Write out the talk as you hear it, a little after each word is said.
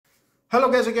Hello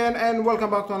guys again and welcome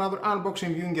back to another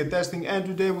unboxing, viewing and testing, and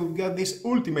today we've got this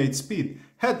ultimate speed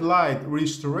headlight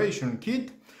restoration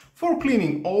kit for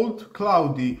cleaning old,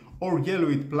 cloudy or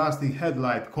yellowish plastic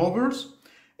headlight covers.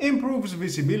 Improves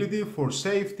visibility for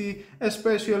safety,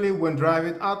 especially when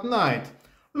driving at night.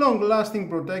 Long-lasting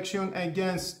protection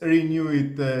against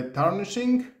renewed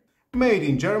tarnishing. Made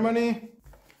in Germany.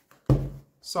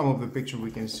 Some of the picture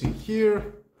we can see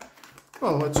here.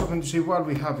 Well, let's open to see what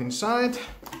we have inside.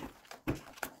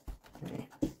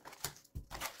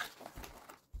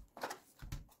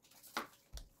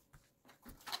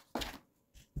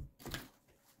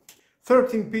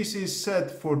 13 pieces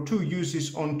set for 2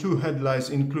 uses on 2 headlights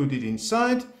included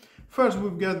inside. First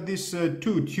we've got these 2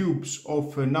 tubes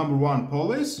of number 1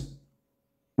 polish,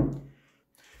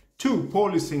 2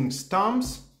 polishing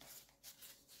stumps,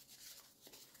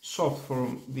 soft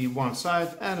from the one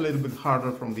side and a little bit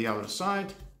harder from the other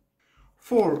side,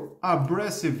 4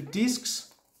 abrasive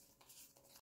discs,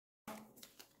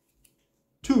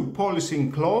 2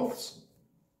 polishing cloths,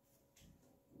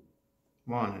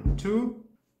 1 and 2,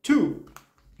 2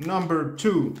 number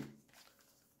 2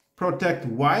 protect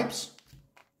wipes.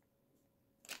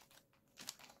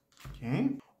 Okay.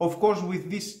 Of course,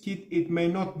 with this kit it may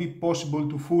not be possible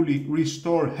to fully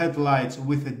restore headlights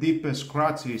with the deep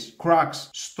scratches,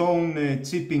 cracks, stone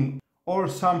chipping, or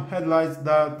some headlights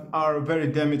that are very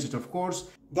damaged. Of course,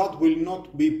 that will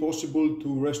not be possible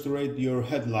to restore your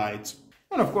headlights.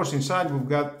 And of course inside we've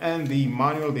got the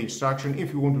manual, the instruction.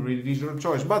 If you want to read it, it's your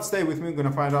choice. But stay with me, I'm gonna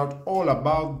find out all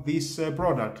about this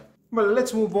product. Well,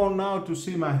 let's move on now to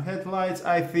see my headlights.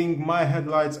 I think my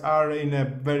headlights are in a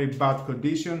very bad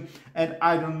condition, and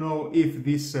I don't know if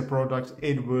this product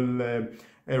will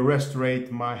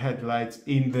restore my headlights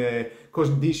in the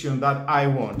condition that I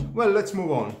want. Well, let's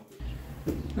move on.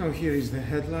 Now here is the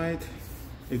headlight.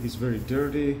 It is very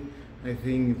dirty. I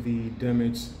think the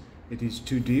damage, it is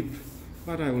too deep,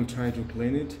 but I will try to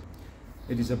clean it.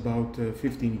 It is about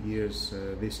 15 years,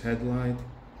 this headlight,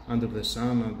 under the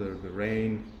sun, under the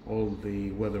rain, all the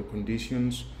weather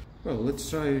conditions. Well, let's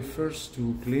try first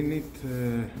to clean it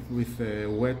with a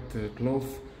wet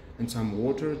cloth and some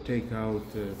water, take out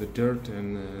the dirt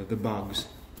and the bugs.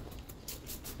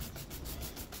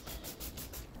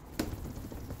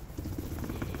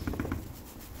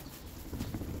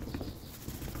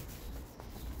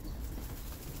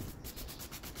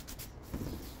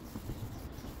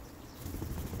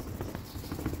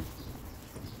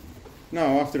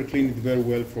 Now, after cleaning it very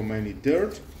well from any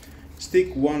dirt,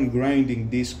 stick 1 grinding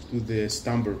disc to the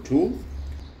stamper tool.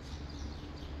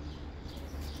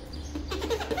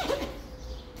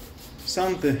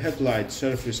 Sand the headlight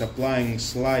surface, applying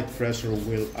slight pressure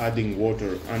while adding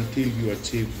water until you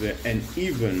achieve an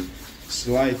even,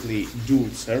 slightly dull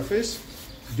surface.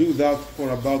 Do that for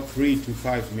about 3 to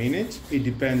 5 minutes. It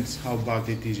depends how bad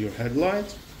it is, your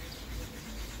headlight.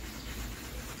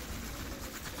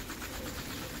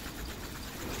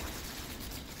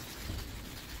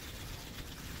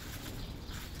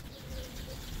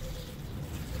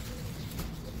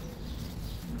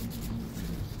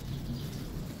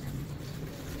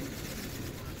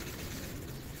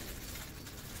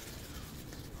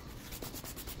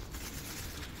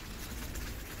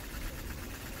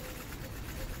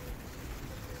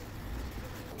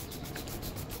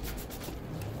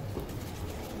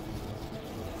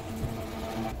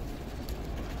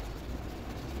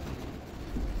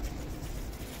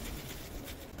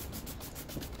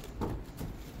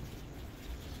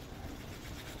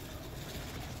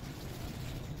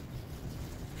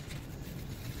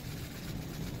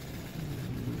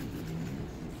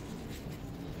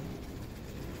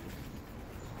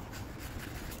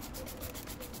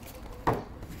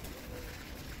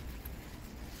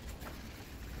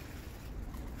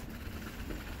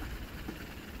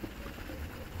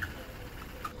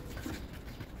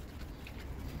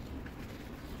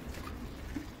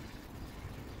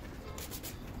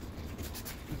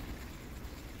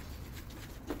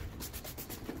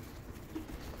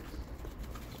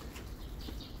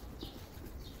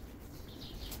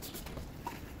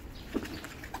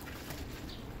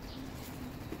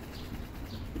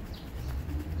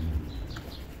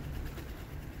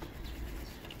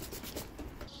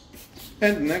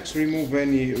 And next, remove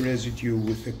any residue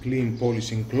with a clean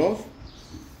polishing cloth.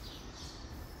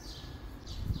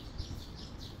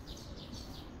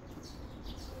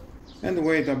 And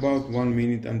wait about 1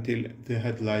 minute until the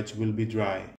headlights will be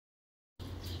dry.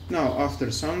 Now,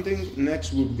 after sanding,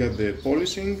 next we've got the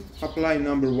polishing. Apply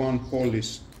number 1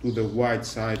 polish to the white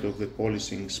side of the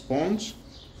polishing sponge.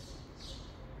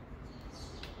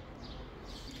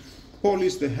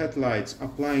 Polish the headlights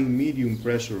applying medium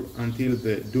pressure until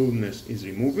the dullness is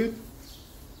removed.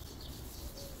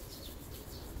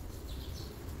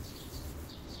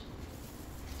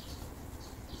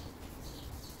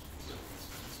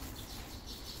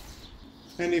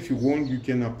 And if you want, you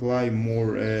can apply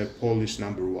more polish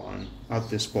number 1 at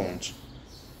the sponge.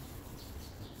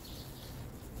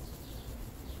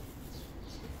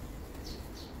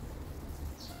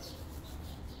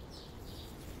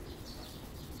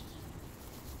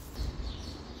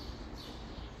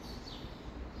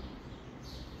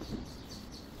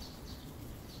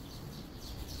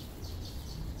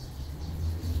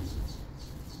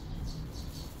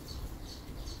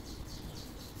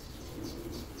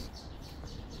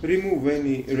 Remove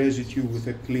any residue with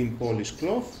a clean polish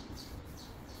cloth.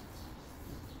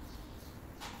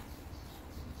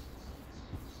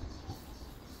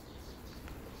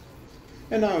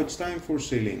 And now it's time for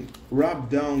sealing.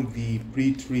 Rub down the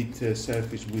pre-treat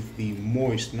surface with the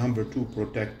moist number 2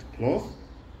 Protect cloth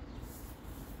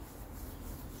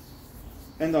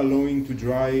and allowing to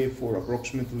dry for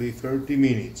approximately 30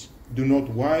 minutes. Do not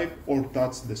wipe or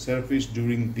touch the surface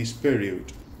during this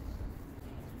period.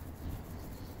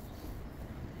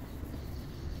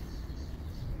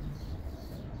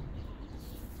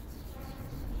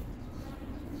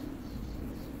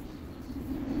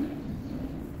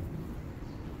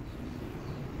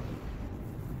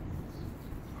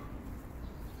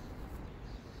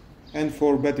 And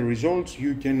for better results,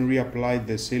 you can reapply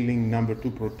the sealing number 2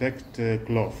 Protect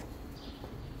cloth.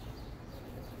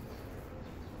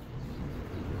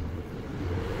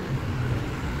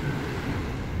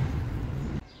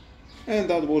 And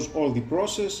that was all the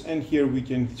process, and here we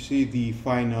can see the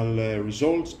final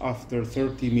results after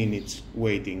 30 minutes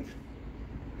waiting.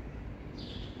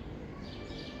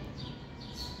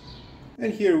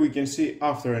 And here we can see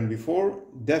after and before.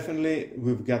 Definitely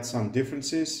we've got some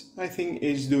differences. I think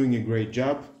it's doing a great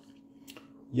job.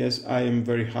 Yes, I am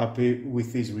very happy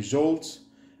with these results.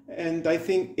 And I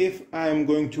think if I am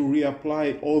going to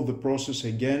reapply all the process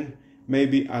again,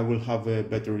 maybe I will have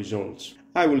better results.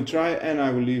 I will try, and I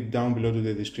will leave down below to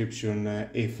the description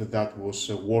if that was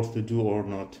worth to do or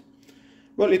not.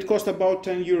 Well, it cost about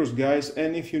 10 euros, guys,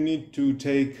 and if you need to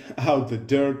take out the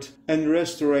dirt and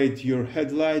restore your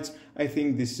headlights, I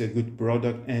think this is a good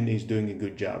product and is doing a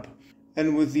good job.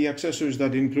 And with the accessories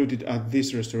that included at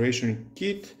this restoration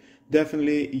kit,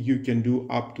 definitely you can do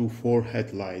up to 4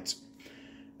 headlights.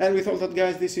 And with all that,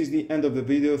 guys, this is the end of the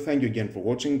video. Thank you again for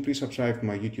watching. Please subscribe to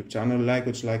my YouTube channel, like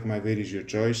or dislike my videos, your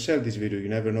choice. Share this video, you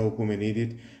never know who may need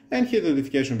it. And hit the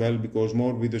notification bell because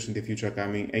more videos in the future are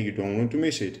coming and you don't want to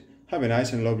miss it. Have a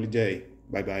nice and lovely day.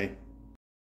 Bye bye.